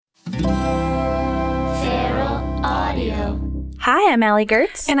Radio. Hi, I'm Allie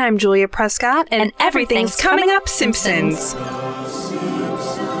Gertz. And I'm Julia Prescott. And everything's coming up Simpsons.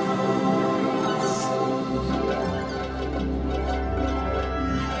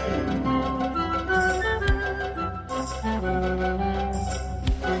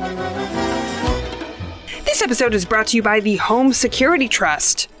 This episode is brought to you by the Home Security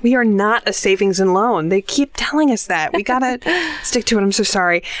Trust. We are not a savings and loan. They keep telling us that. We gotta stick to it. I'm so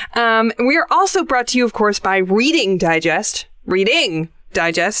sorry. We are also brought to you, of course, by Reading Digest. Where you can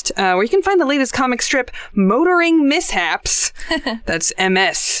find the latest comic strip, Motoring Mishaps. That's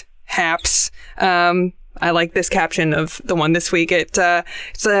MS Haps. I like this caption of the one this week. It's a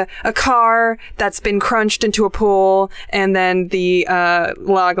car that's been crunched into a pool, and then the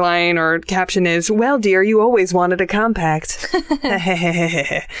log line or caption is, "Well, dear, you always wanted a compact."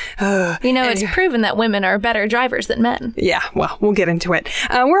 It's proven that women are better drivers than men. Yeah, well, we'll get into it.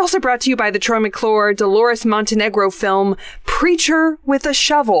 We're also brought to you by the Troy McClure, Dolores Montenegro film, Preacher with a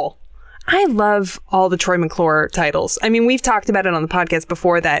Shovel. I love all the Troy McClure titles. I mean, we've talked about it on the podcast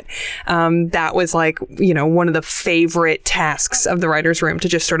before that that was like, one of the favorite tasks of the writer's room to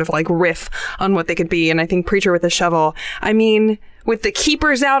just sort of like riff on what they could be. And I think Preacher with a Shovel, I mean, with The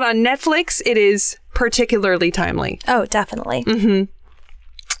Keepers out on Netflix, it is particularly timely. Oh, definitely. Mm-hmm.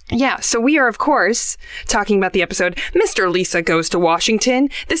 Yeah, so we are, of course, talking about the episode Mr. Lisa Goes to Washington.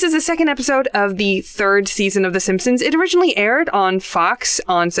 This is the second episode of the third season of The Simpsons. It originally aired on Fox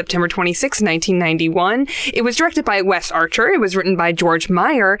on September 26, 1991. It was directed by Wes Archer. It was written by George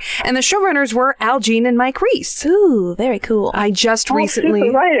Meyer. And the showrunners were Al Jean and Mike Reiss. Ooh, very cool. I just recently...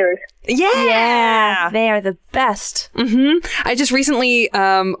 Super writers. Yeah! They are the best. Mm-hmm. I just recently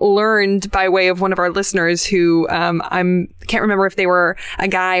learned by way of one of our listeners who can't remember if they were a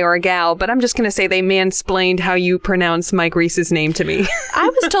guy or a gal, but I'm just going to say they mansplained how you pronounce Mike Reiss's name to me. I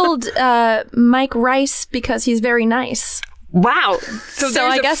was told Mike Reiss because he's very nice. Wow. So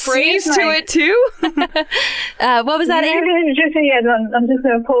there's a phrase to it too? What was that, Aaron? I'm just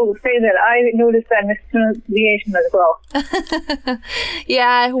going to say that I noticed that mispronunciation as well.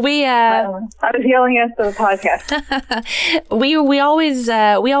 Yeah, I was yelling at the podcast. we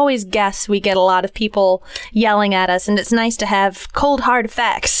always guess. We get a lot of people yelling at us, and it's nice to have cold hard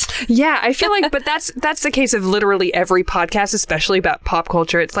facts. Yeah, I feel like, but that's the case of literally every podcast, especially about pop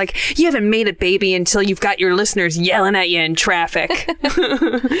culture. It's like you haven't made a baby until you've got your listeners yelling at you in traffic.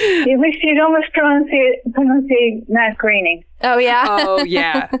 You wish you don't mispronunciate Matt Groening. Oh, yeah. Oh,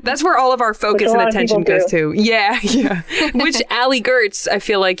 yeah. That's where all of our focus and attention goes to. Yeah, yeah. Which Allie Gertz, I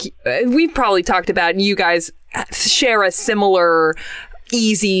feel like we've probably talked about, and you guys share a similar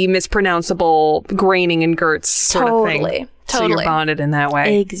easy, mispronounceable Groening and Gertz sort of thing. Totally. So you're bonded in that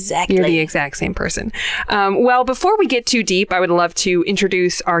way. Exactly. You're the exact same person. Well, before we get too deep, I would love to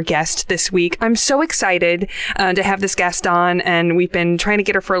introduce our guest this week. I'm so excited to have this guest on, and we've been trying to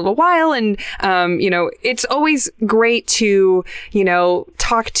get her for a little while. And, it's always great to,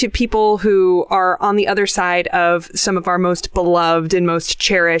 talk to people who are on the other side of some of our most beloved and most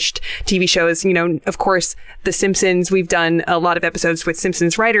cherished TV shows. Of course, The Simpsons. We've done a lot of episodes with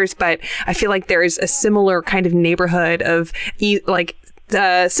Simpsons writers, but I feel like there is a similar kind of neighborhood of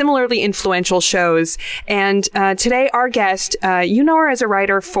similarly influential shows. And today, our guest, you know her as a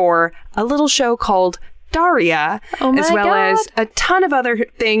writer for a little show called Daria, as well as a ton of other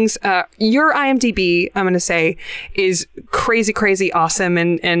things. Your IMDb, I'm going to say, is crazy, crazy awesome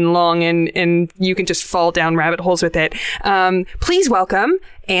and long, and you can just fall down rabbit holes with it. Please welcome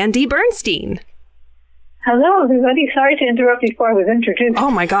Andy Bernstein. Hello, everybody. Sorry to interrupt before I was introduced.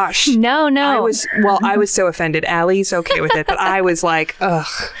 Oh, my gosh. No. I was so offended. Allie's okay with it, but I was like, ugh.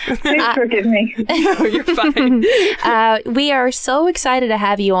 Please forgive me. No, you're fine. We are so excited to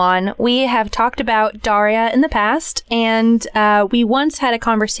have you on. We have talked about Daria in the past, and we once had a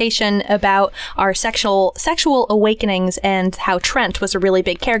conversation about our sexual awakenings and how Trent was a really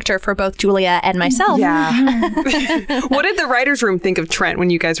big character for both Julia and myself. Yeah. What did the writer's room think of Trent when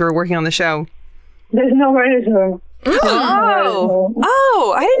you guys were working on the show? There's no writer's room.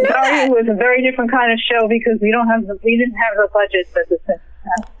 Oh, I didn't know Daria that. was a very different kind of show because we didn't have the budget that the Simpsons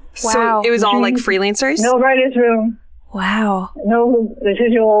had. Wow. So it was all like freelancers? No writer's room. Wow. No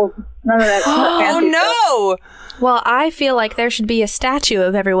residuals. None of that. Oh, no. Well, I feel like there should be a statue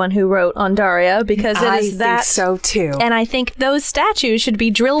of everyone who wrote on Daria because it is I think so too. And I think those statues should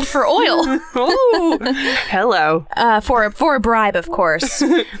be drilled for oil. Ooh. Hello. For a bribe, of course.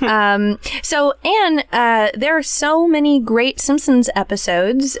 So, Anne, there are so many great Simpsons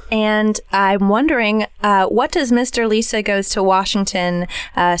episodes, and I'm wondering, what does Mr. Lisa Goes to Washington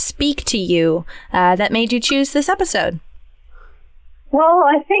speak to you that made you choose this episode? Well,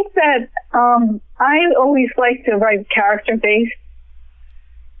 I think that I always like to write character-based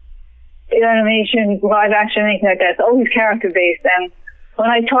animation, live action, anything like that. It's always character-based. And when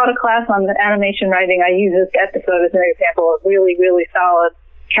I taught a class on animation writing, I use this episode as an example of really, really solid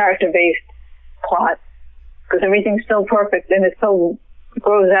character-based plot, because everything's so perfect and it so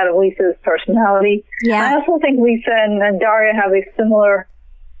grows out of Lisa's personality. Yeah. I also think Lisa and Daria have a similar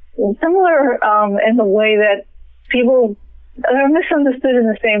in the way that people are misunderstood in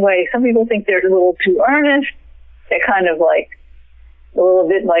the same way. Some people think they're a little too earnest. They're kind of like a little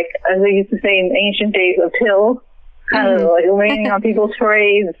bit like, as they used to say in ancient days, of till, kind of like raining on people's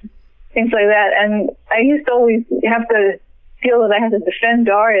parades, things like that. And I used to always have to feel that I had to defend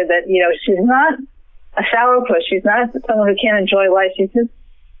Daria, that, you know, she's not a sourpuss. She's not someone who can't enjoy life. She just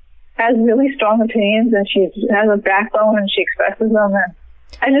has really strong opinions, and she has a backbone, and she expresses them. And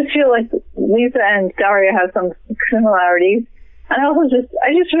I just feel like Lisa and Daria have some similarities. And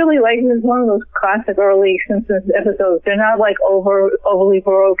I just really like, this is one of those classic early Simpsons episodes. They're not like overly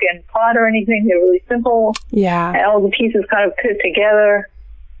baroque in plot or anything. They're really simple. Yeah. And all the pieces kind of fit together.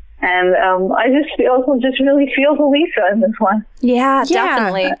 And I just really feel for Lisa in this one. Yeah,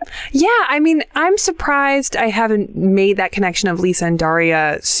 definitely. Yeah, I mean, I'm surprised I haven't made that connection of Lisa and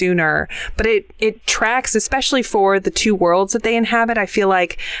Daria sooner, but it tracks, especially for the two worlds that they inhabit. I feel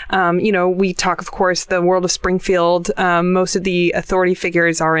like, you know, we talk, of course, the world of Springfield. Most of the authority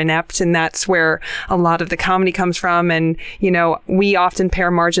figures are inept, and that's where a lot of the comedy comes from. And, you know, we often pair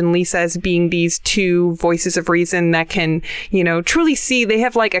Marge and Lisa as being these two voices of reason that can, you know, truly see. They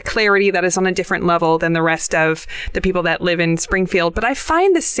have like a clarity that is on a different level than the rest of the people that live in Springfield. But I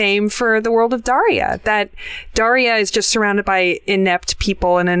find the same for the world of Daria, that Daria is just surrounded by inept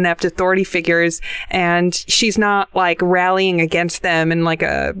people and inept authority figures, and she's not like rallying against them in like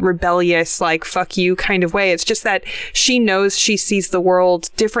a rebellious, like, fuck you kind of way. It's just that she knows she sees the world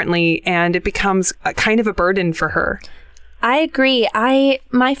differently, and it becomes a kind of a burden for her. I agree.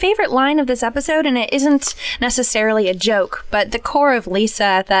 My favorite line of this episode, and it isn't necessarily a joke, but the core of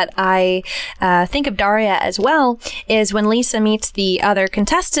Lisa that I think of Daria as well, is when Lisa meets the other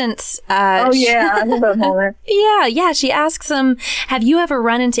contestants. I love that moment. Yeah. She asks them, have you ever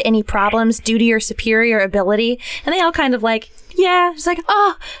run into any problems due to your superior ability? And they all kind of like, yeah. It's like,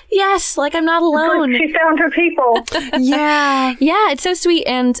 oh, yes, like I'm not alone. She found her people. Yeah. Yeah, it's so sweet.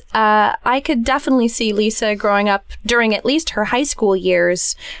 And I could definitely see Lisa growing up during at least her high school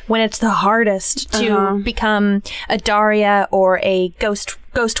years, when it's the hardest to become a Daria or a Ghost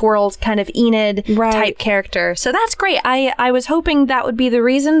World kind of Enid type character. So that's great. I was hoping that would be the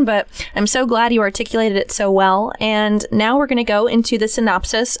reason, but I'm so glad you articulated it so well. And now we're going to go into the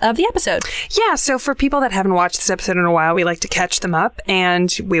synopsis of the episode. Yeah, so for people that haven't watched this episode in a while, we like to catch them up,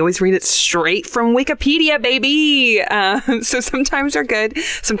 and we always read it straight from Wikipedia, baby. So sometimes they're good,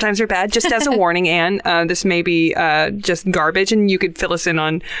 sometimes they're bad. Just as a warning, Anne, this may be just garbage, and you could fill us in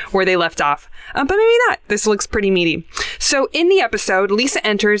on where they left off. But maybe not. This looks pretty meaty. So in the episode, Lisa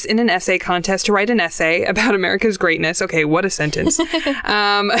enters in an essay contest to write an essay about America's greatness. Okay, what a sentence.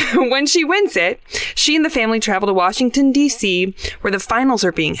 When she wins it, she and the family travel to Washington, D.C., where the finals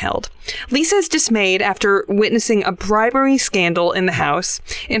are being held. Lisa is dismayed after witnessing a bribery scandal in the House.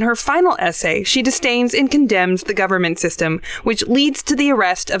 In her final essay, she disdains and condemns the government system, which leads to the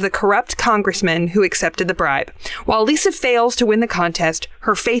arrest of the corrupt congressman who accepted the bribe. While Lisa fails to win the contest,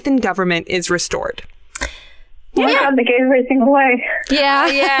 her faith in government is restored. Oh my God, they gave everything away. Yeah.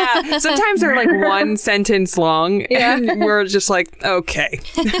 Yeah. Sometimes they're like one sentence long, and we're just like, okay,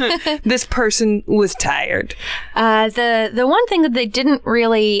 this person was tired. The one thing that they didn't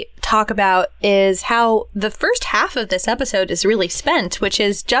really talk about is how the first half of this episode is really spent, which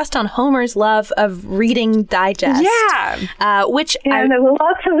is just on Homer's love of reading digest. Yeah. And there were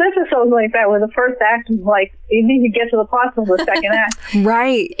lots of episodes like that where the first act is like, you need to get to the plot of the second act.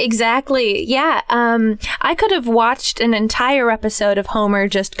 Right. Exactly. Yeah. I could have watched an entire episode of Homer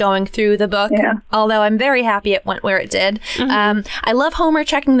just going through the book, although I'm very happy it went where it did. I love Homer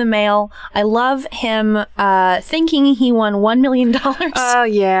checking the mail. I love him thinking he won $1 million. Oh,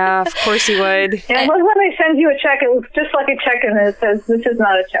 yeah. Of course he would. Yeah, when they send you a check, it looks just like a check, and it says, this is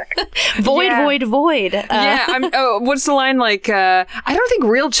not a check. Void. What's the line like? I don't think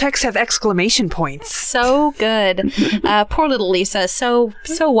real checks have exclamation points. So good. Poor little Lisa. So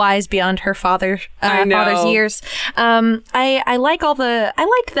wise beyond her father's years. I like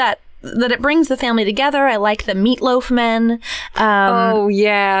that it brings the family together. I like the Meatloaf Men. Oh,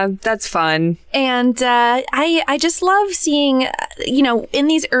 yeah. That's fun. And I just love seeing in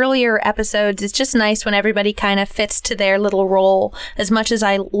these earlier episodes, it's just nice when everybody kind of fits to their little role, as much as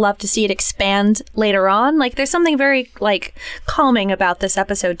I love to see it expand later on. Like, there's something very, like, calming about this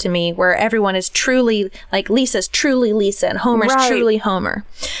episode to me, where everyone is truly, like, Lisa's truly Lisa and Homer's truly Homer.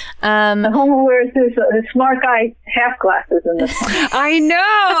 Homer wears his smart guy half glasses in this one. I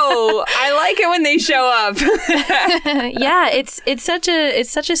know. I like it when they show up. Yeah, it's such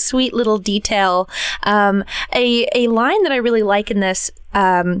a sweet little detail. A line that I really like in this.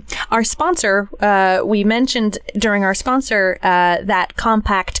 Our sponsor, we mentioned during our sponsor that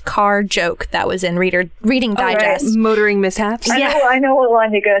compact car joke that was in Reading Digest. Right. Motoring mishaps. I know what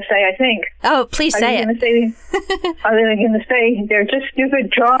line you're going to say, I think. Oh, please say it. Are they going to say they're just stupid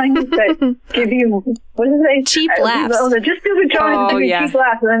drawings that give you, what did they? Cheap laughs. Oh, they're just stupid drawings that give you cheap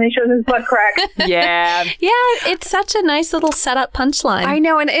laughs, and then they show his butt crack. Yeah. Yeah, it's such a nice little setup punchline. I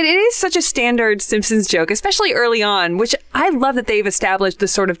know, and it is such a standard Simpsons joke, especially early on, which I love that they've established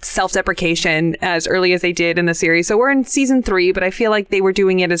this sort of self-deprecation as early as they did in the series. So we're in season 3, but I feel like they were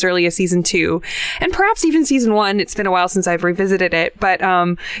doing it as early as season 2, and perhaps even season 1. It's been a while since I've revisited it, but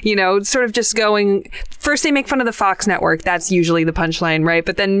sort of just going. First, they make fun of the Fox network. That's usually the punchline, right?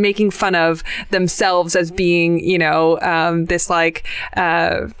 But then making fun of themselves as being, this like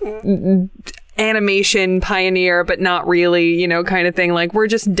animation pioneer, but not really, kind of thing. Like, we're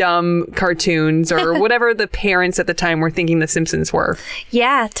just dumb cartoons or whatever the parents at the time were thinking the Simpsons were.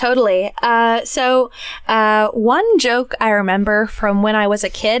 Yeah, totally. So one joke I remember from when I was a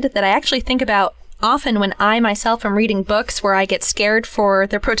kid that I actually think about often when I myself am reading books where I get scared for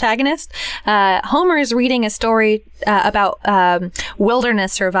the protagonist. Homer is reading a story about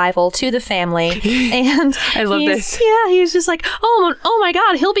wilderness survival to the family, and I love this. Yeah, he's just like, oh my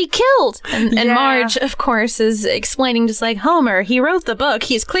God, he'll be killed. And Marge, of course, is explaining just like, Homer, he wrote the book.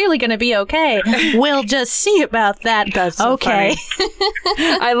 He's clearly going to be okay. We'll just see about that. That's so okay.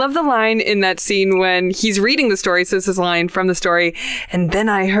 Funny. I love the line in that scene when he's reading the story. Says this line from the story, and then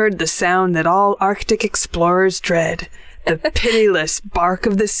I heard the sound that all Arctic explorers dread. The pitiless bark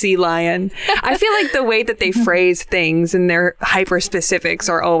of the sea lion. I feel like the way that they phrase things and their hyper specifics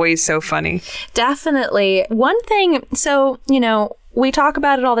are always so funny. Definitely. One thing, so, we talk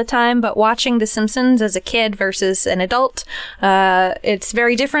about it all the time, but watching The Simpsons as a kid versus an adult, it's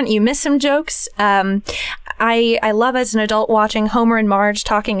very different. You miss some jokes. I love as an adult watching Homer and Marge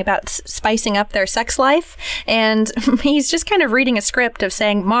talking about spicing up their sex life, and he's just kind of reading a script of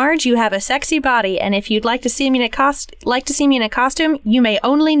saying, Marge, you have a sexy body, and if you'd like to see me in a costume, you may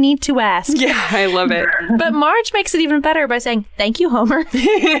only need to ask. Yeah, I love it. But Marge makes it even better by saying, thank you, Homer. So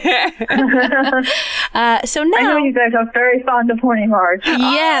now, I know you guys are very fond of horny Marge.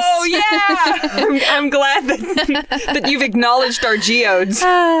 Yes. Oh yeah. I'm glad that you've acknowledged our geodes.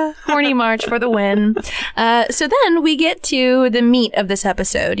 Horny Marge for the win. So then we get to the meat of this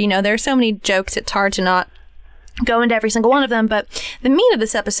episode. There are so many jokes, it's hard to not go into every single one of them, but the meat of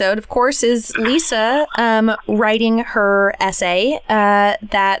this episode, of course, is Lisa writing her essay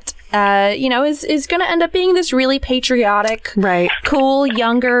that is going to end up being this really patriotic, right, cool,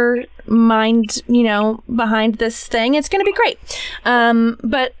 younger mind, behind this thing. It's going to be great.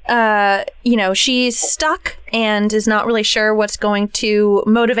 But she's stuck and is not really sure what's going to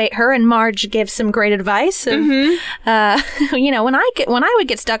motivate her. And Marge gives some great advice. Of, when I would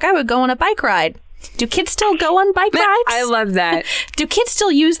get stuck, I would go on a bike ride. Do kids still go on bike rides? I love that. Do kids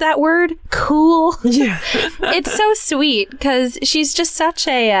still use that word? Cool. Yeah. It's so sweet because she's just such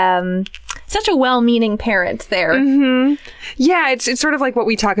a well-meaning parent there. Mm-hmm. Yeah, it's sort of like what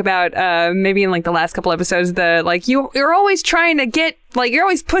we talk about maybe in like the last couple episodes. The like you're always trying to get you're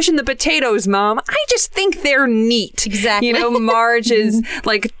always pushing the potatoes, Mom. I just think they're neat. Exactly. Marge's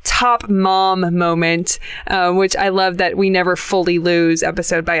like top mom moment, which I love that we never fully lose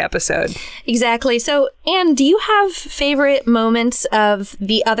episode by episode. Exactly. So, Anne, do you have favorite moments of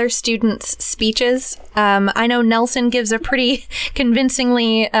the other students' speeches? I know Nelson gives a pretty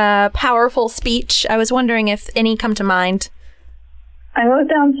convincingly powerful speech. I was wondering if any come to mind. I wrote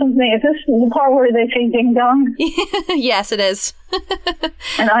down something. Is this the part where they say ding dong? Yes, it is.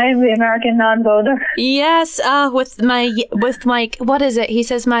 And I am the American non-voter. Yes, with my what is it? He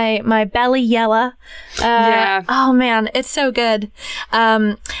says my belly yella. Yeah. Oh man, it's so good.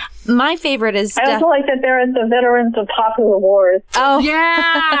 My favorite is. I also like that they're the veterans of popular wars. Oh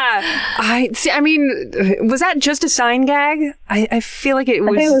yeah. I mean, was that just a sign gag? I feel like it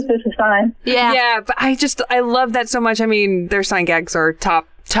was. I think it was just a sign. Yeah. Yeah, but I love that so much. I mean, their sign gags are top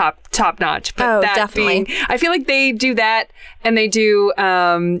top notch. But that definitely. I feel like they do that, and they do,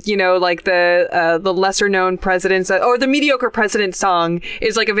 like the lesser known presidents or the mediocre president song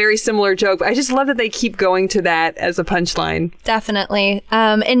is like a very similar joke. But I just love that they keep going to that as a punchline. Definitely.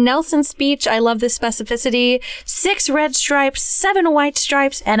 In Nelson's speech, I love this specificity: 6 red stripes, 7 white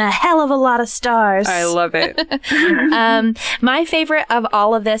stripes, and a hell of a lot of stars. I love it. My favorite of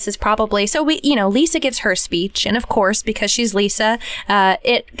all of this is probably, Lisa gives her speech, and of course, because she's Lisa,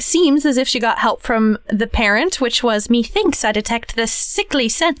 it seems as if she got help from the parent, which was, "Methinks I detect the sickly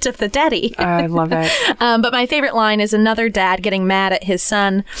scent of the daddy." I love it. But my favorite line is another dad getting mad at his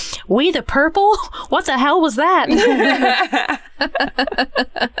son. "We the purple? What the hell was that?"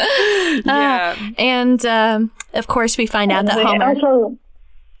 Yeah. And of course, we find out that Homer. Also,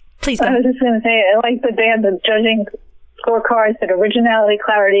 Please go. I was just going to say, I like that they have the judging scorecards at originality,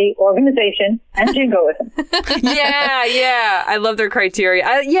 clarity, organization, and jingoism. Yeah. I love their criteria.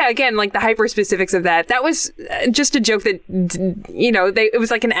 Again, like the hyper specifics of that. That was just a joke that, it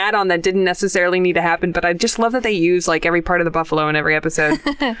was like an add-on that didn't necessarily need to happen, but I just love that they use like every part of the buffalo in every episode.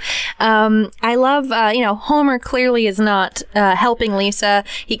 I love, Homer clearly is not helping Lisa.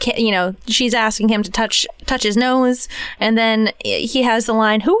 He can't, she's asking him to touch his nose, and then he has the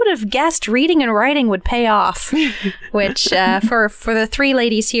line, "Who would have guessed reading and writing would pay off?" Which for the 3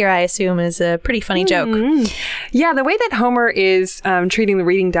 ladies here, I assume, is a pretty funny joke. Mm-hmm. Yeah, the way that Homer is treating the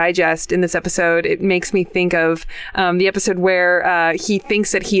Reading Digest in this episode, it makes me think of the episode where he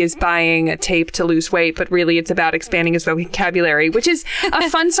thinks that he is buying a tape to lose weight, but really it's about expanding his vocabulary, which is a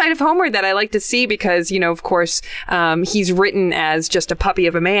fun side of Homer that I like to see because, of course, he's written as just a puppy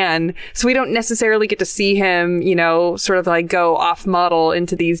of a man, so we don't necessarily get to see him, sort of like go off model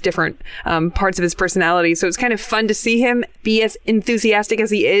into these different parts of his personality. So it's kind of fun to see him be as enthusiastic as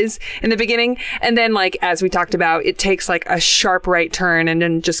he is in the beginning. And then, like, as we talked about, it takes like a sharp right turn and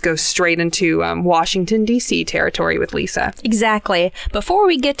then just goes straight into Washington, D.C. territory with Lisa. Exactly. Before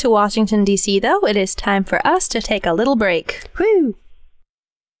we get to Washington, D.C., though, it is time for us to take a little break. Woo!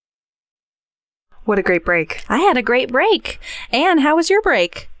 What a great break. I had a great break. Anne, how was your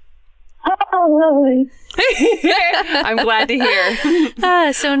break? Oh, lovely. I'm glad to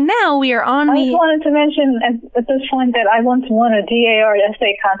hear. So now we are on I the... just wanted to mention at this point that I once won a DAR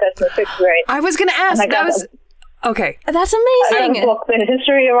essay contest in the 6th grade. I was going to ask. And I got Okay. That's I amazing. got a book, The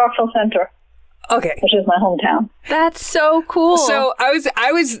History of Rockville Center, Okay. which is my hometown. That's so cool. So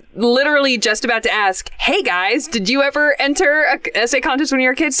I was literally just about to ask, hey guys, did you ever enter a essay contest when you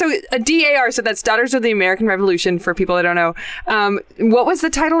were a kid? So a DAR, so that's Daughters of the American Revolution for people that don't know. What was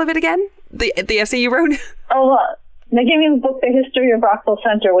the title of it again? The essay you wrote? Oh, they gave me the book, The History of Rockville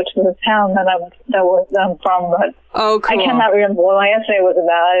Center, which was a town that I'm from, but Oh, cool. I cannot remember what my essay was about.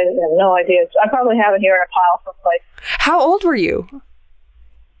 I have no idea. I probably have it here in a pile someplace. How old were you?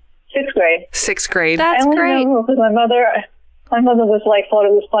 6th grade. 6th grade. That's I only great. know because my mother was thought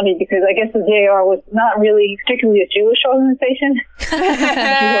it was funny because I guess the DAR was not really particularly a Jewish organization. She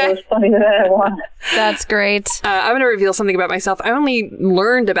thought it was funny that I won. That's great. I'm going to reveal something about myself. I only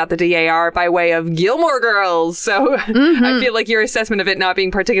learned about the DAR by way of Gilmore Girls. So I feel like your assessment of it not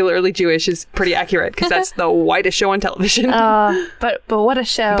being particularly Jewish is pretty accurate because that's the whitest show on television. But what a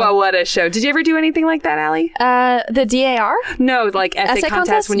show. But what a show. Did you ever do anything like that, Allie? The DAR? No, like essay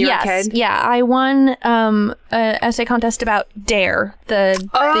contest when you were a kid? Yeah, I won an essay contest about DARE, the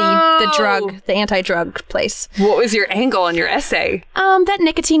drug, the anti-drug place. What was your angle on your essay? That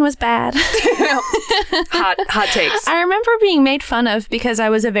nicotine was bad. Hot takes. I remember being made fun of because I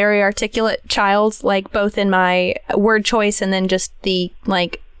was a very articulate child, like both in my word choice and then just making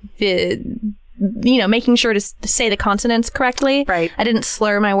sure to say the consonants correctly. Right. I didn't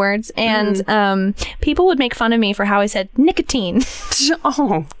slur my words. And people would make fun of me for how I said nicotine.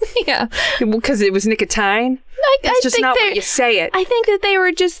 Oh. Yeah. Because it was nicotine? It's just not what you say it. I think that they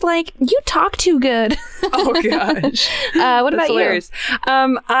were just like, you talk too good. Oh, gosh. What about hilarious.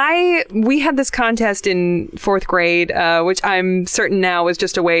 We had this contest in 4th grade, which I'm certain now was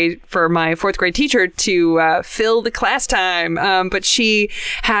just a way for my 4th grade teacher to fill the class time. But she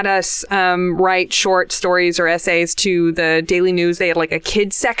had us write short stories or essays to the Daily News. They had like a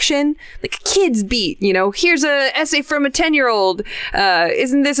kids section, like a kids beat, here's a essay from a 10-year-old.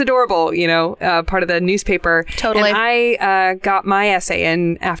 Isn't this adorable? Part of the newspaper. Totally. And I got my essay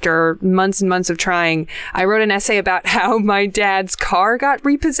in after months and months of trying. I wrote an essay about how my dad's car got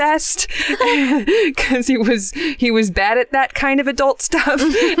repossessed because he was bad at that kind of adult stuff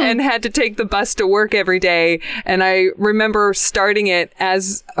and had to take the bus to work every day. And I remember starting it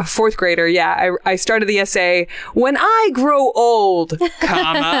as a 4th grader. Yeah, I started the essay, when I grow old,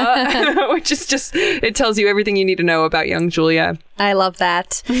 comma, which is just, it tells you everything you need to know about young Julia. I love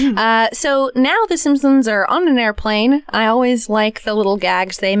that. So now the Simpsons are on an airplane. I always like the little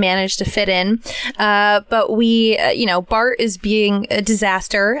gags they manage to fit in. But we, Bart is being a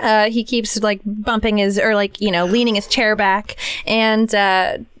disaster. He keeps like bumping leaning his chair back. And,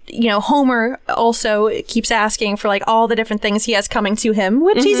 Homer also keeps asking for like all the different things he has coming to him,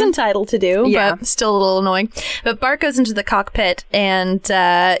 which he's entitled to do, but still a little annoying. But Bart goes into the cockpit and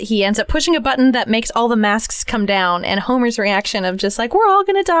he ends up pushing a button that makes all the masks come down, and Homer's reaction of just like, we're all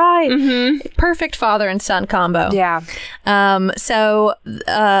gonna die. Perfect father and son combo. Yeah.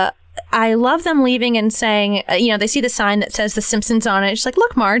 I love them leaving and saying, they see the sign that says The Simpsons on it. It's like,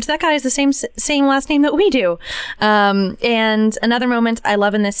 look, Marge, that guy has the same last name that we do. And another moment I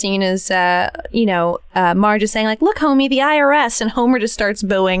love in this scene is, Marge is saying, like, look, homie, the IRS. And Homer just starts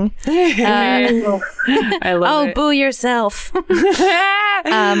booing. I love it. Oh, boo yourself.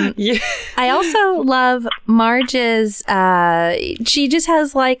 I also love Marge's, she just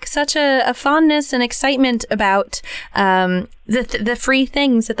has, like, such a fondness and excitement about the free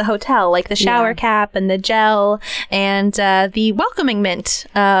things at the hotel, like the shower cap and the gel and the welcoming mint.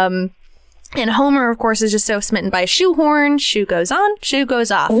 And Homer, of course, is just so smitten by shoehorn. Shoe goes on, shoe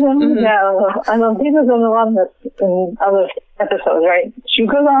goes off. Yeah, I love these are a lot of this in other episodes, right? Shoe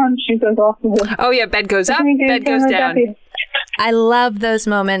goes on, shoe goes off. Oh yeah, bed goes up, bed goes down. I love those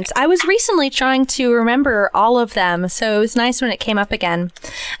moments. I was recently trying to remember all of them, so it was nice when it came up again.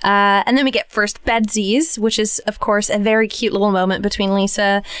 And then we get first bedsies, which is, of course, a very cute little moment between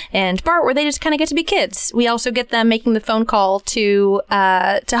Lisa and Bart, where they just kind of get to be kids. We also get them making the phone call to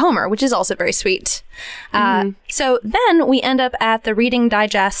Homer, which is also very sweet. So then we end up at the Reading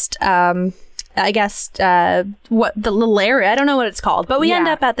Digest. I guess, what the little area, I don't know what it's called, but we end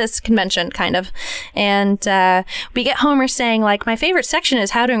up at this convention kind of. And, we get Homer saying like, my favorite section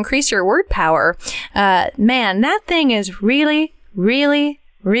is how to increase your word power. Man, that thing is really, really,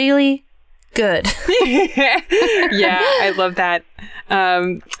 really good. Yeah, I love that.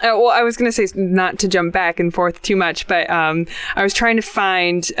 I was going to say not to jump back and forth too much, but I was trying to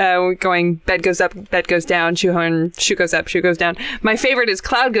find going bed goes up, bed goes down, shoehorn, shoe goes up, shoe goes down. My favorite is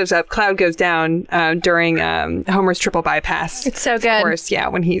cloud goes up, cloud goes down during Homer's triple bypass. It's so good. Of course, yeah,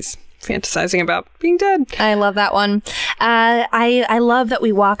 when he's fantasizing about being dead. I love that one. I love that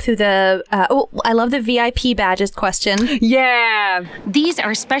we walk through the I love the VIP badges question. Yeah. These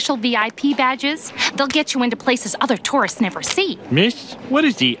are special VIP badges. They'll get you into places other tourists never see. Miss, what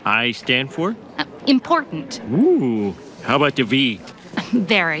does the I stand for? Important. Ooh, how about the V?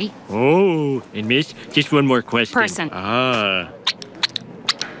 Very. Oh, and miss, just one more question. Person.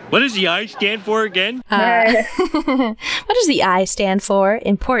 What does the I stand for again? What does the I stand for?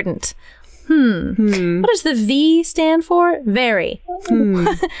 Important. What does the V stand for? Very.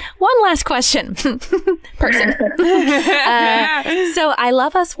 One last question. Person. So I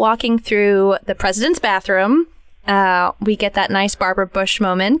love us walking through the president's bathroom. We get that nice Barbara Bush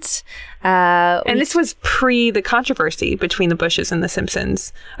moment. And this was pre the controversy between the Bushes and the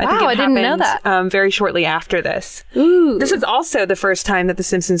Simpsons. I didn't know that. Very shortly after this. Ooh. This is also the first time that the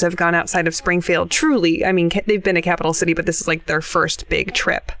Simpsons have gone outside of Springfield. Truly, I mean, they've been to Capital City, but this is like their first big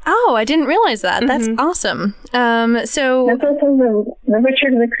trip. Oh, I didn't realize that. That's awesome. So that's also the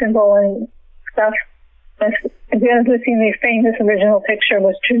Richard Nixon bowling stuff. If you haven't seen the famous original picture,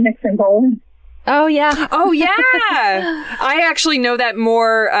 was True Nixon bowling. Oh, yeah. Oh, yeah. I actually know that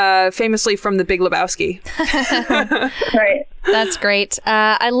more famously from The Big Lebowski. Right. That's great.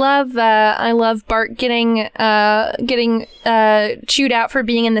 I love Bart getting chewed out for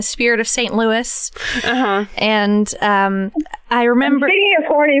being in the spirit of St. Louis. And I remember. And speaking of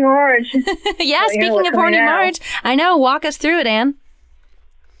Horny Marge. Yeah, speaking of Horny Marge. I know. Walk us through it, Anne.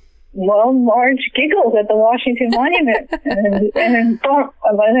 Well, Marge giggled at the Washington Monument, and then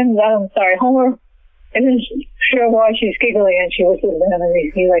Homer isn't sure why she's giggling, and she whispers to him,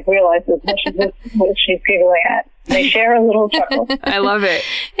 and he like realizes what she's giggling at. They share a little chuckle. I love it.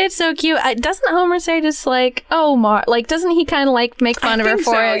 It's so cute. Doesn't Homer say just like, oh, like, doesn't he kind of like make fun of her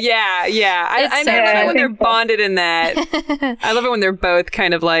for it? Yeah, yeah. I love it when they're bonded in that. I love it when they're both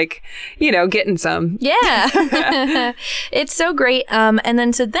kind of like, getting some. Yeah. It's so great. And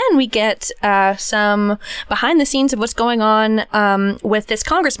then we get some behind the scenes of what's going on with this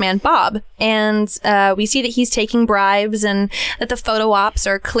congressman, Bob. And we see that he's taking bribes and that the photo ops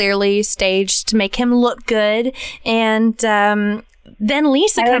are clearly staged to make him look good. And then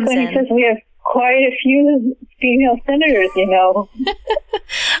Lisa comes in. He says we have quite a few female senators,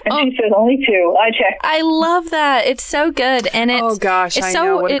 And she says only 2. I checked. I love that. It's so good. And it's oh gosh, I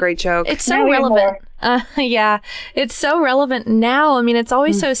know. What a great joke. It's so relevant. Yeah, it's so relevant now. I mean, it's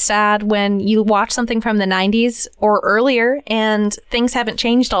always so sad when you watch something from the 90s or earlier and things haven't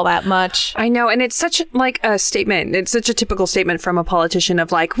changed all that much. I know, and it's such like a statement. It's such a typical statement from a politician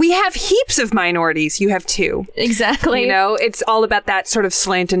of like, we have heaps of minorities. You have two. Exactly. You know, it's all about that sort of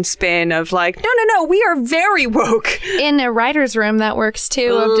slant and spin of like, no, we are very woke. In a writer's room, that works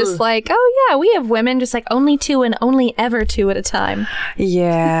too, of just like, oh yeah, we have women, just like only two and only ever two at a time.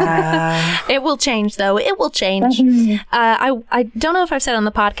 Yeah. It will change, though. It will change. I don't know if I've said on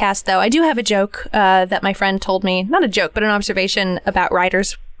the podcast, though. I do have a joke that my friend told me. Not a joke, but an observation about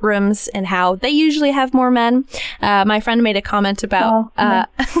writers' rooms and how they usually have more men. My friend made a comment about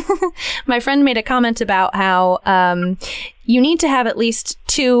my friend made a comment about how you need to have at least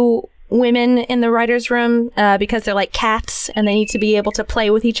two women in the writer's room because they're like cats and they need to be able to play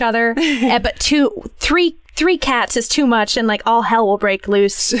with each other. But three cats is too much and like all hell will break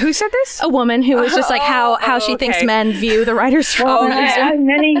loose. Who said this? A woman who was just like how she thinks men view the writer's room. Well,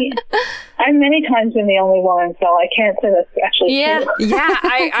 I've many times been the only woman, so I can't say that's actually true. Yeah,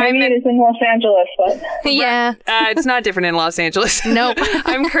 I mean, it's in Los Angeles, but yeah, it's not different in Los Angeles. Nope.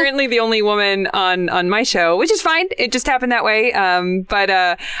 I'm currently the only woman on my show, which is fine. It just happened that way. But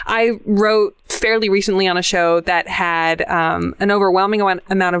I wrote fairly recently on a show that had an overwhelming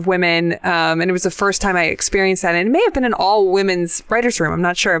amount of women, and it was the first time I experienced that. And it may have been an all women's writers' room. I'm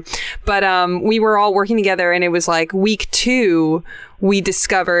not sure, but we were all working together, and it was like week 2. We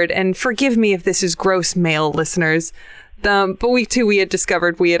discovered, and forgive me if this is gross male listeners, but week 2 we had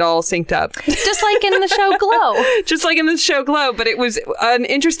discovered we had all synced up. Just like in the show Glow. Just like in the show Glow, but it was an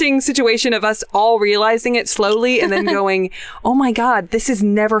interesting situation of us all realizing it slowly and then going, oh my God, this has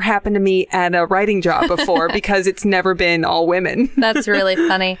never happened to me at a writing job before because it's never been all women. That's really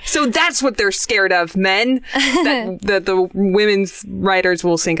funny. So that's what they're scared of, men, that the women's writers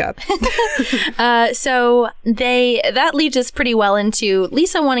will sync up. So that leads us pretty well into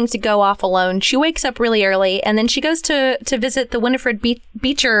Lisa wanting to go off alone. She wakes up really early and then she goes to visit the Winifred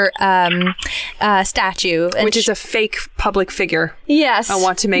Beecher statue. Which is a fake public figure. Yes. I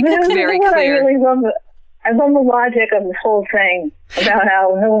want to make this very is what clear. I love the logic of this whole thing about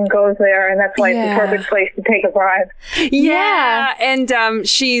how no one goes there, and that's why it's the perfect place to take a bribe. Yeah. And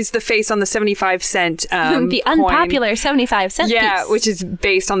she's the face on the 75-cent the unpopular 75-cent piece. Yeah, which is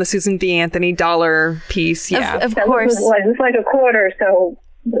based on the Susan B. Anthony dollar piece. Yeah. Of course. It's like a quarter, so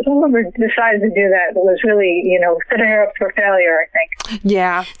whoever decided to do that was really, setting her up for failure, I think.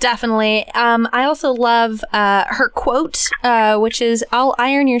 Yeah. Definitely. I also love her quote, which is, I'll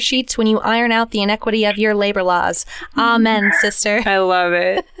iron your sheets when you iron out the inequity of your labor laws. Amen, sister. I love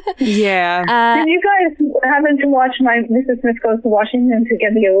it. Yeah. Did you guys happen to watch my Mrs. Smith Goes to Washington to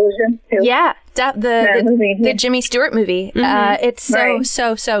get the illusion? Too? Yeah. The Jimmy Stewart movie. Mm-hmm. It's so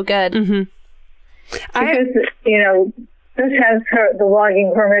good. Mm-hmm. Because, this has the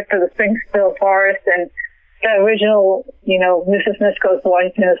logging permit for the Springfield Forest, and the original, Mrs. Smith Goes to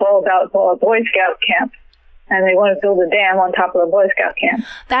Washington is all about a Boy Scout camp, and they want to build a dam on top of the Boy Scout camp.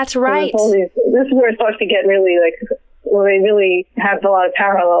 That's right. So this is where it starts to get really they really have a lot of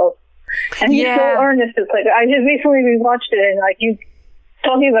parallels. And he's so earnest. It's like, I just recently rewatched it, and you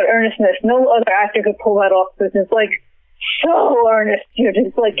talking about earnestness, no other actor could pull that off, because it's so earnest. You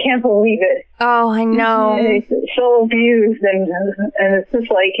just can't believe it. Oh, I know. And he's so abused, and it's just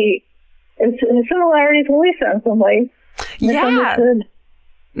it's similarities with Lisa in some ways. Yeah.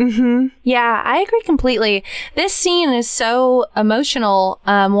 Mm-hmm. Yeah, I agree completely. This scene is so emotional,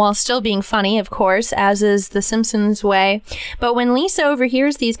 while still being funny, of course, as is The Simpsons way. But when Lisa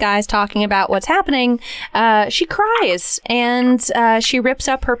overhears these guys talking about what's happening, she cries and she rips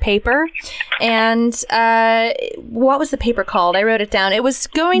up her paper. And what was the paper called? I wrote it down. It was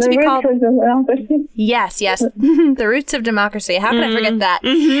going to be called Yes, The Roots of Democracy. How could I forget that?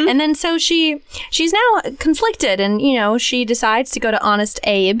 Mm-hmm. And then so she's now conflicted, and she decides to go to Honest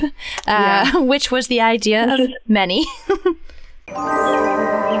Abe. Which was the idea of many. Honest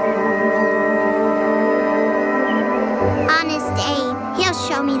Abe, he'll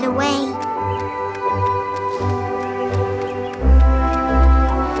show me the way.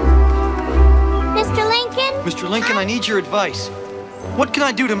 Mr. Lincoln? Mr. Lincoln, I need your advice. What can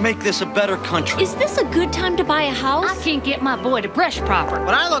I do to make this a better country? Is this a good time to buy a house? I can't get my boy to brush proper.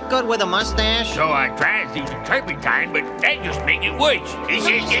 Would I look good with a mustache? So I tried to use a turpentine, but that just made it worse. This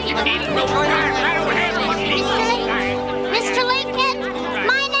is just a needle no time. I don't have much Mr. Lincoln,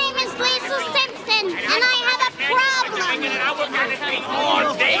 my name is Lisa Simpson, and I have a problem.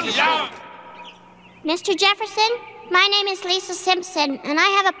 All day long. Mr. Jefferson, My name is Lisa Simpson, and I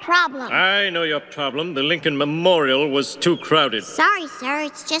have a problem. I know your problem. The Lincoln Memorial was too crowded. Sorry, sir,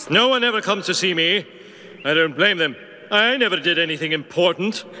 it's just... No one ever comes to see me. I don't blame them. I never did anything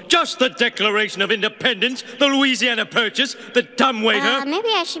important. Just the Declaration of Independence, the Louisiana Purchase, the dumbwaiter. Maybe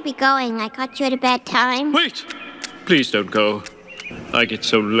I should be going. I caught you at a bad time. Wait! Please don't go. I get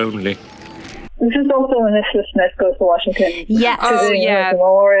so lonely. This is also when Mr. Smith goes to Washington. Yes. The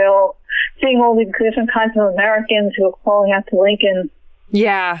memorial, seeing all the different kinds of Americans who are calling out to Lincoln.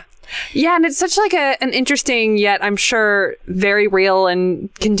 Yeah. Yeah, and it's such like an interesting, yet I'm sure very real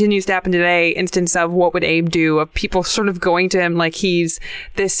and continues to happen today, instance of what would Abe do, of people sort of going to him like he's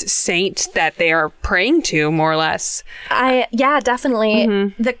this saint that they are praying to, more or less. Yeah, definitely.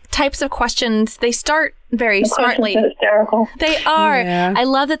 Mm-hmm. The types of questions, they start very smartly. Hysterical. They are. Yeah. I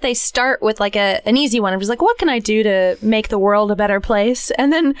love that they start with like an easy one. I'm just like, what can I do to make the world a better place?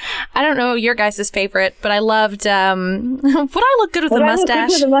 And then, I don't know your guys' favorite, but I loved, would I look good with a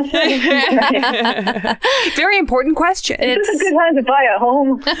mustache? Very important question. It's a good time to buy a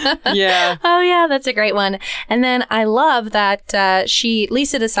home. Yeah. Oh yeah, that's a great one. And then I love that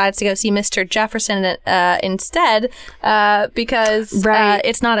Lisa decides to go see Mr. Jefferson instead because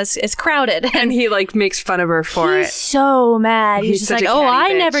it's not as crowded. And he like makes fun of her for it. He's so mad. He's just like, oh,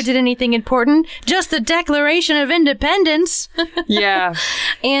 I never did anything important. Just the Declaration of Independence. Yeah.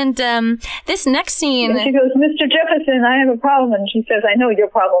 And this next scene... And she goes, Mr. Jefferson, I have a problem. And she says, I know your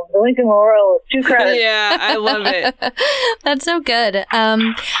problem. The Lincoln Memorial is too crowded. Yeah, I love it. That's so good.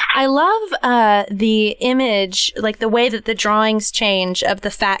 I love the image, like the way that the drawings change of the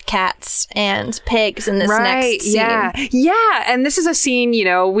fat cats and pigs in this next scene. Yeah, and this is a scene,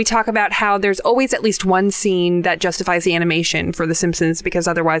 we talk about how there's always at least one scene that justifies the animation for The Simpsons, because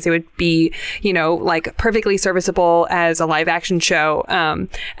otherwise it would be, like perfectly serviceable as a live action show,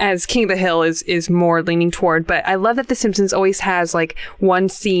 as King of the Hill is more leaning toward. But I love that The Simpsons always has like one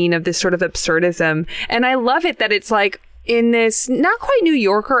scene of this sort of absurdism. And I love it that it's like in this not quite New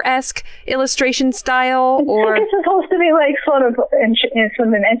Yorker-esque illustration style, or it's supposed to be like sort of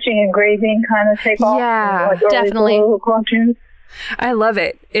an etching engraving kind of takeoff. Yeah, like definitely. Cartoons. I love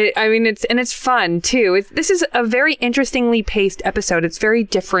it. It's fun too. This is a very interestingly paced episode. It's very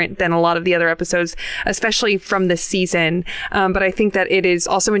different than a lot of the other episodes, especially from this season. But I think that it is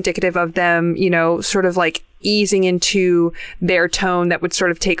also indicative of them, sort of like easing into their tone that would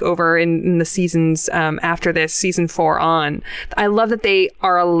sort of take over in the seasons after this, season 4 on. I love that they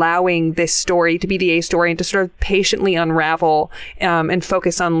are allowing this story to be the A story and to sort of patiently unravel and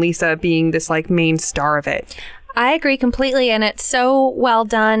focus on Lisa being this like main star of it. I agree completely, and it's so well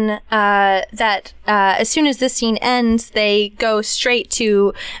done that as soon as this scene ends, they go straight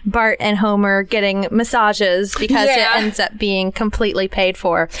to Bart and Homer getting massages because it ends up being completely paid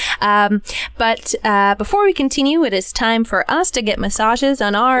for. But before we continue, it is time for us to get massages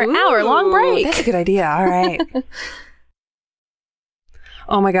on our hour-long break. That's a good idea. All right.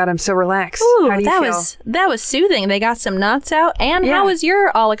 Oh my God, I'm so relaxed. Ooh, how do you feel? That was soothing. They got some knots out. And how was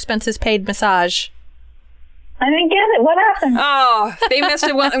your all-expenses-paid massage? I didn't get it. What happened? Oh, they must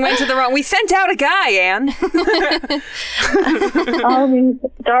have went to the wrong... We sent out a guy, Anne.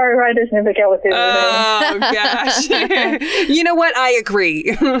 Daria writers never get what they do. Oh, gosh. You know what? I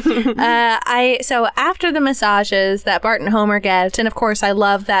agree. So after the massages that Bart and Homer get, and of course I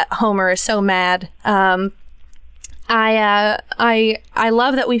love that Homer is so mad, I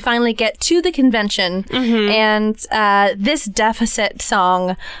love that we finally get to the convention and this deficit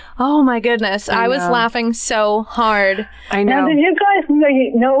song. Oh my goodness. I was laughing so hard. I know. Now, did you guys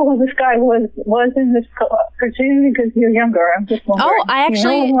know who this guy was in this cartoon? Because you're younger. I'm just wondering. Oh, I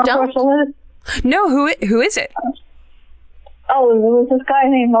actually don't. No, who is it? Oh, there was this guy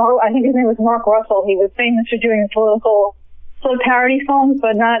named, I think his name was Mark Russell. He was famous for doing political parody songs,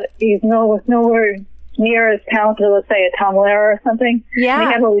 but was nowhere near as talented, let's say, a Tom Lehrer or something. Yeah. And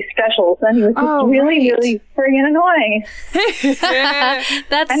he had all these specials, and he was just really friggin' annoying.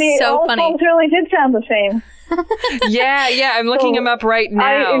 That's all funny. songs really did sound the same. Yeah, I'm looking him up right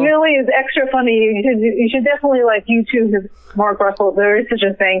now. It really is extra funny. You should definitely YouTube Mark Russell. There is such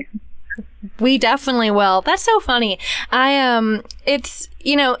a thing. We definitely will. That's so funny. It's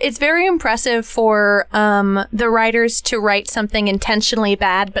very impressive for the writers to write something intentionally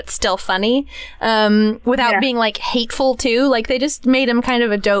bad but still funny without being hateful too. Like they just made him kind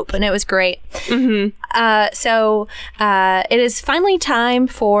of a dope, and it was great. So it is finally time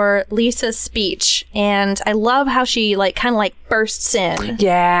for Lisa's speech, and I love how she kind of bursts in.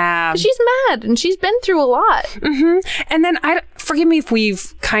 Yeah, she's mad and she's been through a lot. And then forgive me if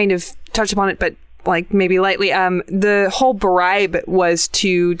we've kind of touched upon it, but like maybe lightly, the whole bribe was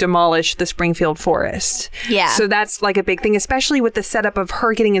to demolish the Springfield forest. Yeah. So that's like a big thing, especially with the setup of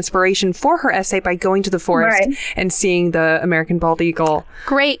her getting inspiration for her essay by going to the forest and seeing the American bald eagle.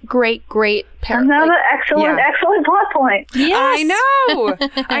 Great Another excellent plot point. Yes.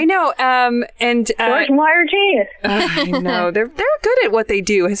 I know. And George Meyer genius. I know they're good at what they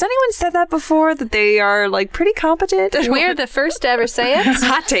do. Has anyone said that before? That they are like pretty competent? We're the first to ever say it.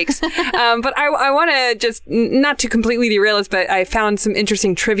 Hot takes. But I want to just not to completely derail us, but I found some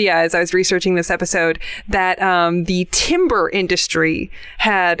interesting trivia as I was researching this episode that the timber industry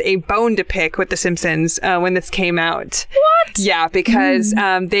had a bone to pick with The Simpsons when this came out. What? Yeah, because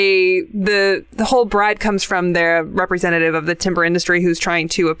the whole bribe comes from the representative of the timber industry who's trying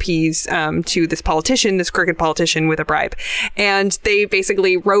to appease to this crooked politician with a bribe. And they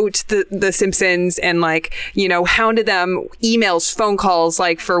basically wrote the Simpsons and hounded them, emails, phone calls,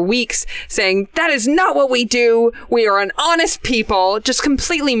 for weeks saying, that is not what we do. We are an honest people, just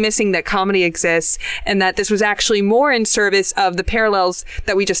completely missing that comedy exists and that this was actually more in service of the parallels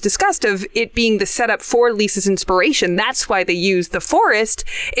that we just discussed of it being the setup for Lisa's inspiration. That's why they used the forest.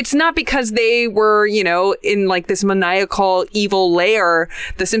 It's not because they were, in this maniacal evil lair,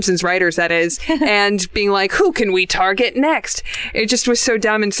 the Simpsons writers, that is, and being like, who can we target next? It just was so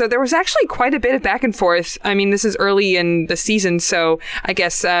dumb. And so there was actually quite a bit of back and forth. I mean, this is early in the season, so I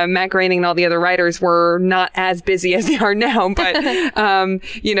guess Matt Groening and all the other writers were not as busy as they are now. But,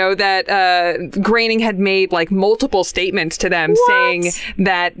 that Groening had made multiple statements to them saying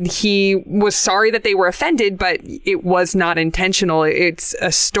that he was sorry that they were offended, but it was not intentional. It's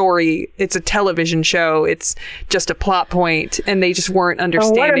a story. It's a television show. It's just a plot point, and they just weren't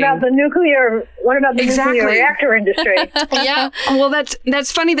understanding. What about the nuclear reactor industry? Yeah. Well,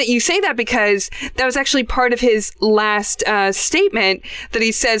 that's funny that you say that, because that was actually part of his last statement that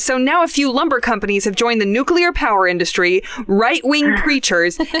he says, so now a few lumber companies have joined the nuclear power industry, right-wing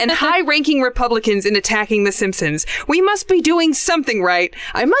preachers, and high-ranking Republicans in attacking The Simpsons. We must be doing something right.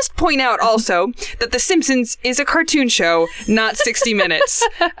 I must point out also that The Simpsons is a cartoon show, not 60 Minutes.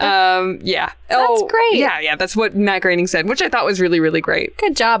 Yeah. That's great. Yeah. That's what Matt Groening said, which I thought was really, really great.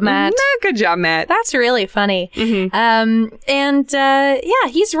 Good job, Matt. Good job, Matt. That's really funny. Mm-hmm.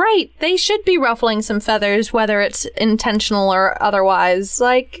 He's right. They should be ruffling some feathers, whether it's intentional or otherwise.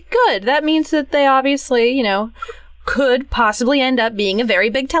 Good. That means that they obviously, could possibly end up being a very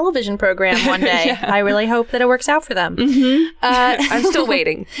big television program one day. Yeah. I really hope that it works out for them. Mm-hmm. I'm still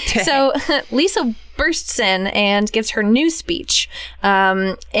waiting. So Lisa bursts in and gives her news speech.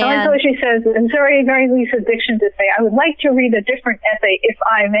 And so she says, in very, very Lisa diction to say, I would like to read a different essay, if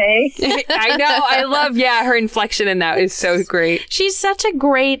I may. I know. I love, her inflection in that is so great. She's such a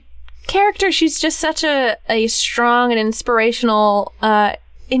great character. She's just such a strong and inspirational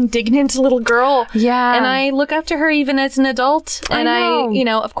indignant little girl. Yeah. And I look up to her even as an adult. And I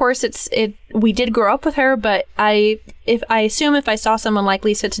of course we did grow up with her, but I assume if I saw someone like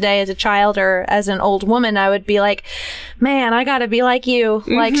Lisa today as a child or as an old woman, I would be like, man, I gotta be like you.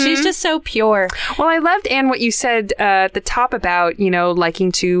 Mm-hmm. She's just so pure. Well, I loved, Anne, what you said at the top about,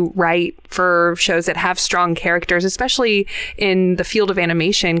 liking to write for shows that have strong characters, especially in the field of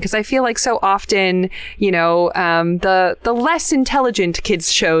animation, because I feel like so often, the less intelligent kids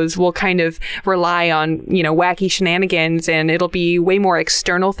shows will kind of rely on, wacky shenanigans, and it'll be way more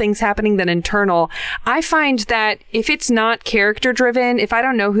external things happening than internal. I find that if it's not character driven, if I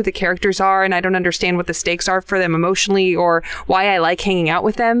don't know who the characters are and I don't understand what the stakes are for them emotionally or why I like hanging out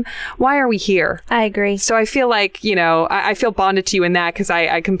with them, why are we here? I agree. So I feel like, I feel bonded to you in that, because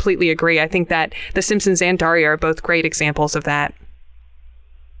I completely agree. I think that The Simpsons and Daria are both great examples of that.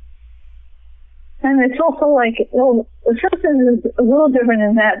 And it's also The Simpsons is a little different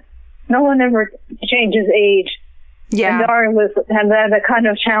in that no one ever changes age. Yeah. And Daria had that kind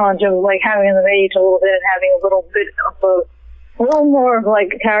of challenge of having them age a little bit and having a little bit of a little more of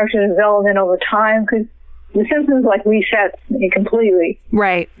character development over time, because The Simpsons resets completely.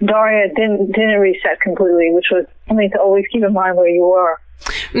 Right. Daria didn't reset completely, which was something to always keep in mind where you were.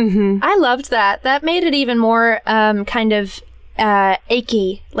 Mm-hmm. I loved that. That made it even more kind of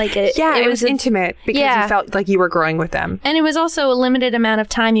achy. It was intimate because you felt like you were growing with them. And it was also a limited amount of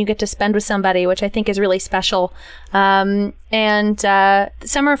time you get to spend with somebody, which I think is really special. And And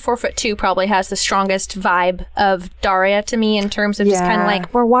Summer of 4'2" probably has the strongest vibe of Daria to me in terms of just kind of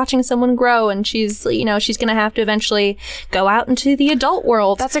like, we're watching someone grow, and she's, you know, she's going to have to eventually go out into the adult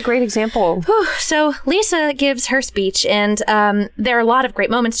world. That's a great example. So Lisa gives her speech, and there are a lot of great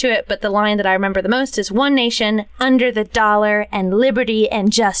moments to it, but the line that I remember the most is "One nation under the dollar, and liberty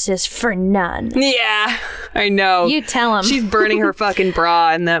and justice for none." Yeah, I know. You tell him. She's burning her fucking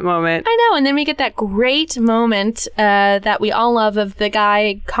bra in that moment. I know, and then we get that great moment that we all love of the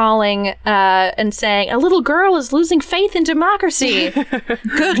guy calling and saying, "A little girl is losing faith in democracy."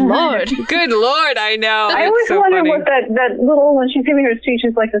 Good Lord. Good Lord, I know. I always wonder what that little, when she's giving her speech,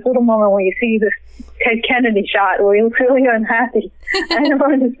 is like this little moment where you see this Ted Kennedy shot where he looks really unhappy. I never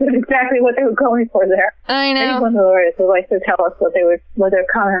understood exactly what they were going for there. I know. Anyone who would like to tell us what their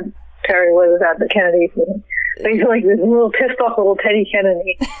commentary was about the Kennedys. They feel like this little pissed off little Teddy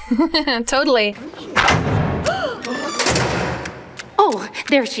Kennedy. Totally. Oh,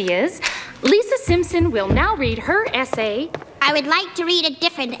 there she is. Lisa Simpson will now read her essay. I would like to read a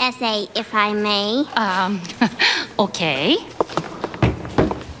different essay, if I may. Okay.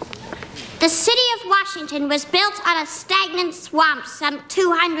 The city of Washington was built on a stagnant swamp some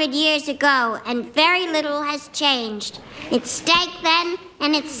 200 years ago, and very little has changed. It stank then,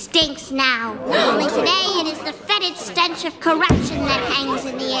 and it stinks now. Only today it is the fetid stench of corruption that hangs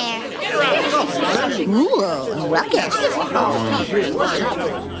in the air. Ooh, ruckus.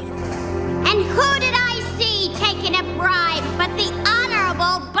 And who did I see taking a bribe but the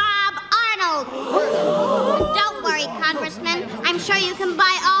Honorable Bob Arnold? Don't worry, Congressman. I'm sure you can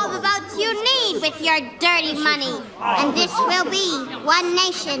buy all the votes you need with your dirty money. And this will be one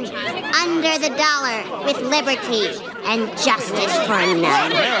nation under the dollar with liberty and justice for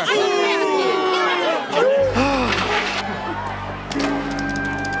none.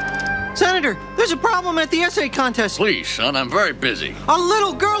 Senator, there's a problem at the essay contest. Please, son, I'm very busy. A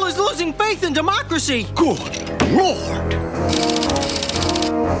little girl is losing faith in democracy. Good Lord!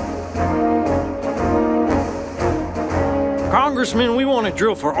 Congressman, we want to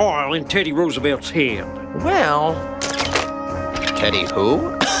drill for oil in Teddy Roosevelt's head. Well, Teddy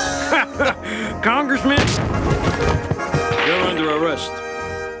who? Congressman, you're under arrest.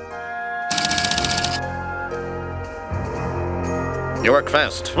 You work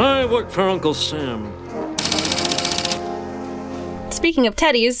fast. I work for Uncle Sam. Speaking of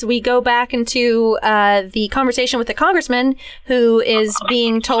Teddies, we go back into the conversation with the congressman who is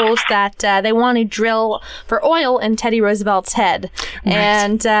being told that they want to drill for oil in Teddy Roosevelt's head. Right.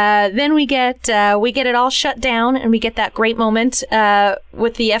 And then we get it all shut down, and we get that great moment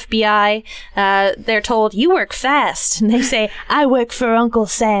with the FBI. They're told, "You work fast." And they say, "I work for Uncle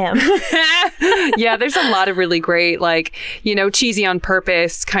Sam." Yeah, there's a lot of really great, like, you know, cheesy on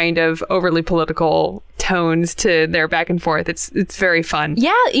purpose, kind of overly political tones to their back and forth. It's very fun.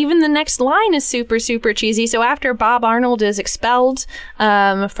 Yeah, even the next line is super, super cheesy. So after Bob Arnold is expelled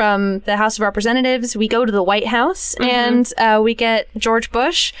from the House of Representatives, we go to the White House, and we get George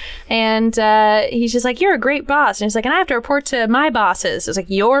Bush, and he's just like, "You're a great boss." And he's like, "And I have to report to my bosses." It's like,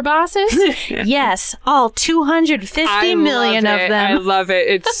 "Your bosses?" Yes, all 250 million of them. I love it.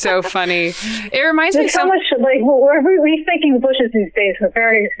 It's so funny. It reminds me so much, like, we're rethinking the Bushes these days for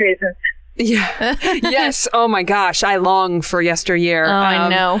various reasons. Yeah. Yes. Oh my gosh. I long for yesteryear. Oh, I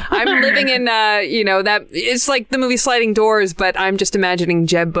know. I'm living in, you know, that it's like the movie Sliding Doors, but I'm just imagining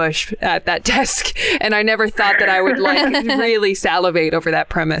Jeb Bush at that desk. And I never thought that I would like really salivate over that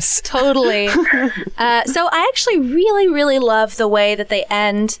premise. Totally. So I actually really, really love the way that they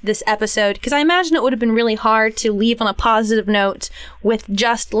end this episode, because I imagine it would have been really hard to leave on a positive note with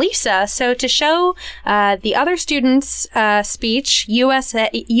just Lisa. So to show the other students' speech, USA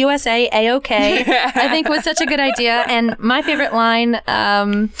A-OK, I think was such a good idea. And my favorite line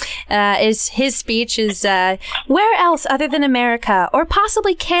is his speech is, "Where else other than America, or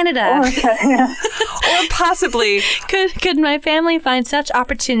possibly Canada, or possibly could my family find such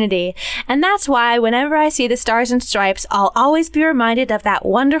opportunity? And that's why whenever I see the Stars and Stripes, I'll always be reminded of that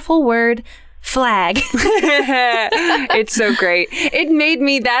wonderful word, flag." It's so great.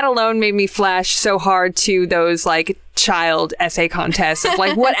 That alone made me flash so hard to those, like, child essay contests of,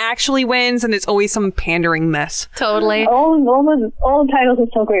 like, what actually wins, and it's always some pandering mess. Totally. All the titles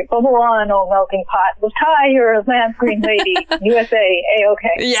are so great. Bubble on, old melting pot. With Ty, you're a lamp green lady. USA, A-OK.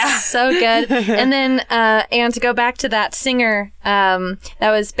 Yeah. So good. And then, and to go back to that singer, that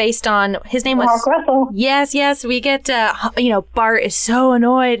was based on, his name was Mark Russell. Yes. We get, Bart is so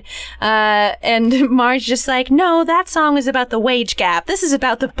annoyed. And Marge just like, "No, that song is about the wage gap. This is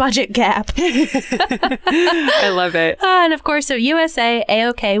about the budget gap." I love it. it. And of course, so USA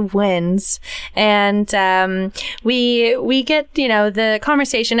AOK wins, and we get the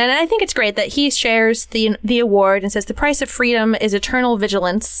conversation, and I think it's great that he shares the award and says the price of freedom is eternal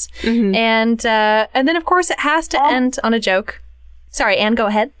vigilance, and then of course it has to end on a joke. Sorry, Anne, go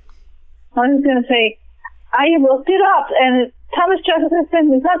ahead. I was going to say, I looked it up, and Thomas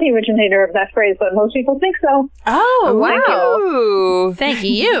Jefferson is not the originator of that phrase, but most people think so. Oh, wow. Thank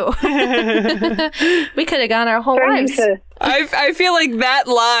you. We could have gone our whole lives. I feel like that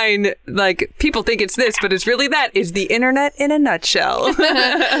line, like, people think it's this, but it's really that, is the internet in a nutshell.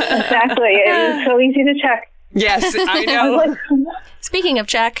 Exactly. It's so easy to check. Yes, I know. Speaking of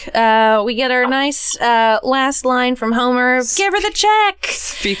check, we get our nice last line from Homer. Give her the check.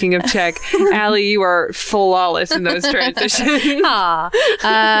 Speaking of check, Allie, you are flawless in those transitions.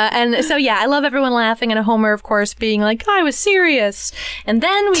 And so, yeah, I love everyone laughing, and Homer, of course, being like, I was serious. And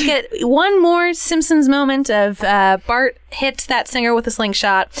then we get one more Simpsons moment of Bart hits that singer with a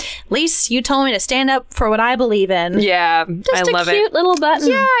slingshot. Lise, you told me to stand up for what I believe in. Yeah, I love it. Just a cute little button.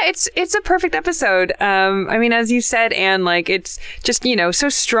 Yeah, it's a perfect episode. I mean, as you said, Anne, like, it's just, so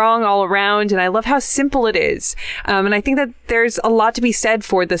strong all around, and I love how simple it is. And I think that there's a lot to be said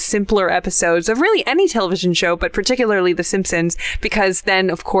for the simpler episodes of really any television show, but particularly The Simpsons, because then,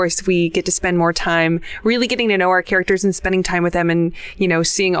 of course, we get to spend more time really getting to know our characters and spending time with them and,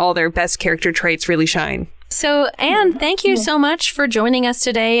 seeing all their best character traits really shine. So, Anne, thank you so much for joining us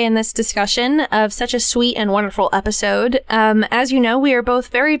today in this discussion of such a sweet and wonderful episode. As you know, we are both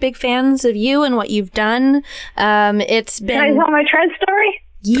very big fans of you and what you've done. It's been... Can I tell my Trent story?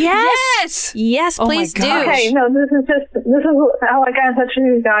 Yes! Yes, please do. Okay, no, this is how I got in touch with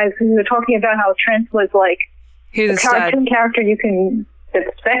you guys. We were talking about how Trent was like a cartoon character you can, that's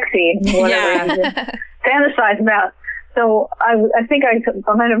sexy and whatever you can fantasize about. So I think I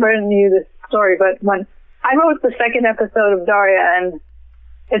might have written you this story, but when I wrote the second episode of Daria,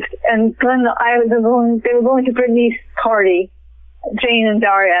 and Glenn, they were going to Brittany's party, Jane and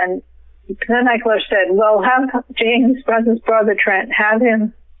Daria, and then Eichler said, well, have Jane's brother Trent, have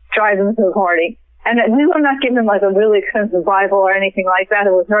him drive them to the party. And we were not given like a really expensive Bible or anything like that.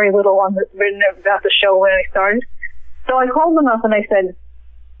 There was very little written about the show when I started. So I called them up and I said,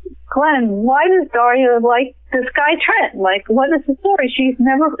 Glenn, why does Daria like this guy Trent? Like, what is the story? She's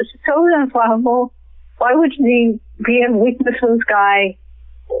so inflammable. Why would she be in weakness for this guy?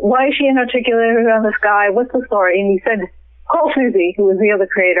 Why is she inarticulate around this guy? What's the story? And he said, call Susie, who was the other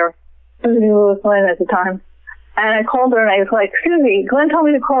creator. Susie Lewis Lynn at the time. And I called her and I was like, Susie, Glenn told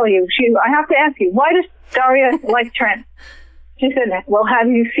me to call you. I have to ask you, why does Daria like Trent? She said, well, have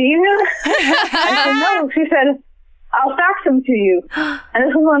you seen him? I said, no. She said, I'll fax him to you. And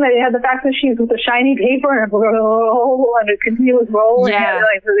this was when they had the fax machines with the shiny paper and a continuous roll. Yeah. And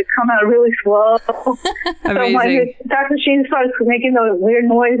it would come out really slow. Amazing. So my fax machine starts making those weird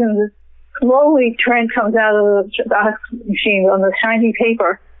noise, and slowly Trent comes out of the fax machine on the shiny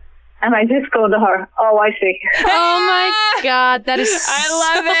paper. And I just go to her, oh, I see. Oh, my God. That is I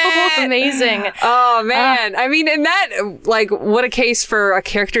love it. Amazing. Oh, man. I mean, and that, like, what a case for a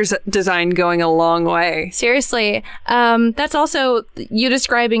character's design going a long way. Seriously. That's also, you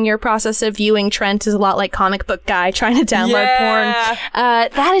describing your process of viewing Trent is a lot like comic book guy trying to download porn.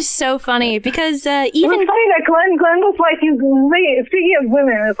 That is so funny because even... It was funny that Glenn was like, speaking of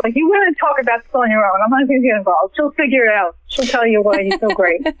women, it's like, you women talk about this on your own. I'm not going to get involved. She'll figure it out. She'll tell you why he's so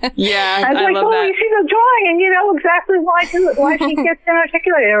great. Yeah, I was like, love oh, that. you see the drawing and you know exactly why she gets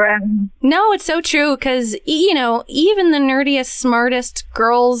inarticulate around him. No, it's so true because, even the nerdiest, smartest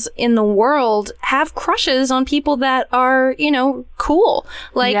girls in the world have crushes on people that are, cool.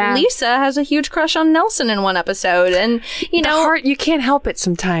 Like Lisa has a huge crush on Nelson in one episode. And, the heart, you can't help it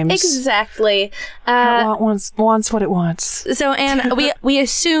sometimes. Exactly. Heart wants what it wants. So, Anne, we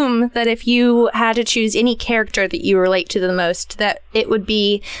assume that if you had to choose any character that you relate to the most, that it would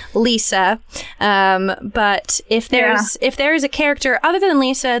be Lisa. But if there's a character other than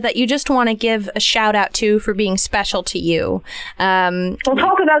Lisa that you just want to give a shout out to for being special to you, we'll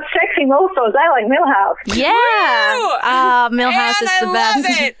talk about sexy mofos. I like Milhouse. Yeah, Milhouse is the best. Love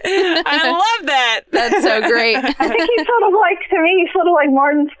it. I love that. That's so great. I think he's sort of like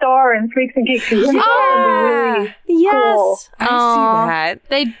Martin Starr in Freaks and Geeks. He's really yes, cool. I see that.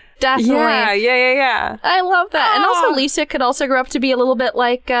 They definitely. Yeah. I love that. And also Lisa could also grow up to be a little bit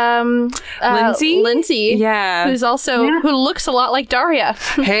like Lindsay. Yeah. Who's also who looks a lot like Daria.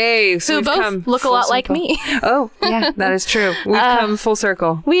 Hey, so who both look a lot like me. Oh, yeah, that is true. We've come full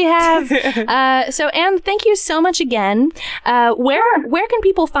circle. We have. So Anne, thank you so much again. Where can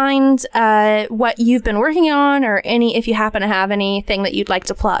people find what you've been working on, or if you happen to have anything that you'd like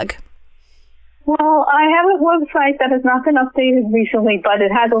to plug? Well, I have a website that has not been updated recently, but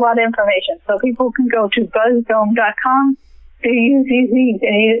it has a lot of information. So people can go to buzzdome.com,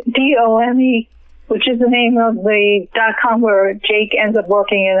 BUZZDOME, which is the name of the .com where Jake ends up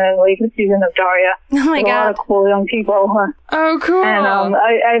working in the latest season of Daria. Oh my God. A lot of cool young people. Oh, cool. And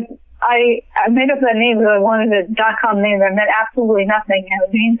I made up that name because I wanted a .com name that meant absolutely nothing, and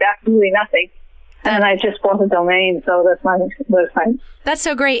it means absolutely nothing. And I just bought the domain, so that's my website. That's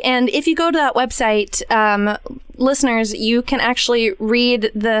so great. And if you go to that website, listeners, you can actually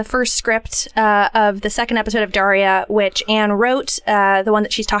read the first script of the second episode of Daria, which Anne wrote, the one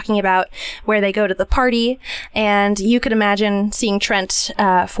that she's talking about, where they go to the party. And you could imagine seeing Trent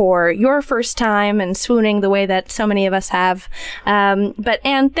for your first time and swooning the way that so many of us have. But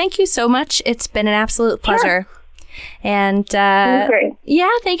Anne, thank you so much. It's been an absolute pleasure. Sure. And great. Yeah,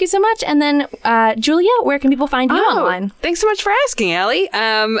 thank you so much. And then Julia, where can people find you online? Thanks so much for asking, Allie.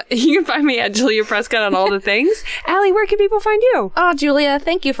 You can find me at Julia Prescott on all the things. Allie, where can people find you? Oh, Julia,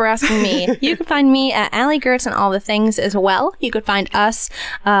 thank you for asking me. You can find me at Allie Gertz on all the things as well. You could find us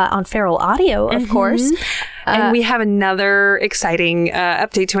on Feral Audio, of course. And we have another exciting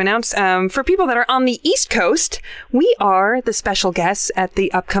update to announce. For people that are on the East Coast, we are the special guests at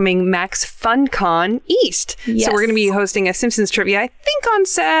the upcoming Max FunCon East. Yes. So we're going to be hosting a Simpsons trivia, I think on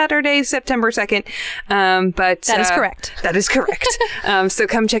Saturday, September 2nd. But that is correct. That is correct. So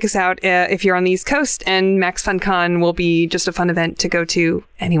come check us out if you're on the East Coast. And Max FunCon will be just a fun event to go to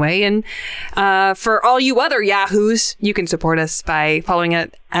anyway. And for all you other yahoos, you can support us by following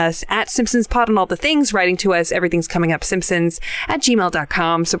us at Simpsons Pod on all the things, writing to us, everything's coming up Simpsons at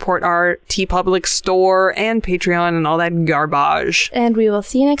gmail.com. Support our TeePublic store and Patreon and all that garbage. And we will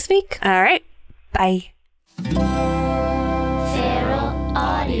see you next week. All right. Bye.